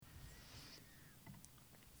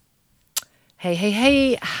Hey, hey,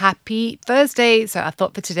 hey, happy Thursday. So, our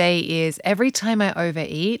thought for today is every time I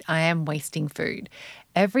overeat, I am wasting food.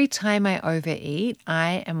 Every time I overeat,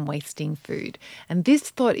 I am wasting food. And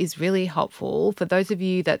this thought is really helpful for those of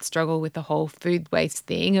you that struggle with the whole food waste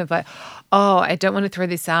thing of like, oh, I don't want to throw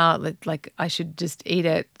this out. Like, I should just eat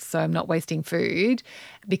it so I'm not wasting food.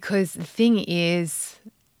 Because the thing is,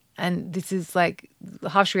 and this is like the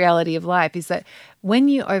harsh reality of life, is that when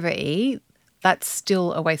you overeat, that's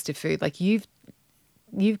still a waste of food. Like you've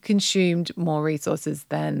consumed more resources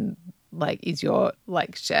than like is your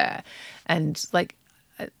like share. And like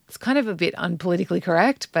it's kind of a bit unpolitically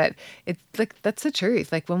correct, but it's like that's the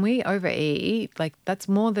truth. Like when we overeat, like that's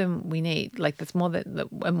more than we need. Like that's more than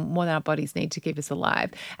our bodies need to keep us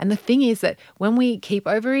alive. And the thing is that when we keep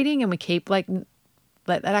overeating and we keep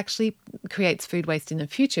that actually creates food waste in the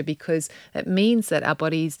future, because it means that our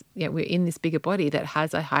bodies, we're in this bigger body that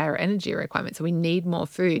has a higher energy requirement. So we need more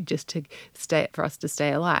food just to for us to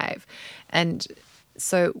stay alive. And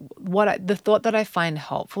so the thought that I find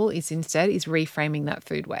helpful is reframing that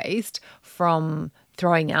food waste from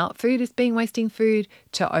throwing out food as being wasting food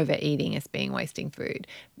to overeating as being wasting food.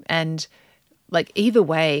 And like either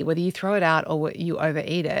way, whether you throw it out or you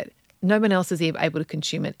overeat it, no one else is able to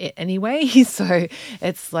consume it anyway. So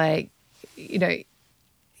it's like,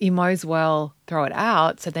 you might as well throw it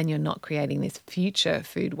out so then you're not creating this future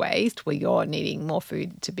food waste where you're needing more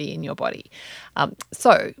food to be in your body.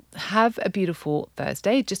 So have a beautiful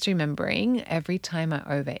Thursday. Just remembering every time I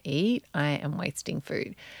overeat, I am wasting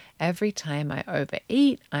food. Every time I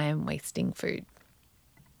overeat, I am wasting food.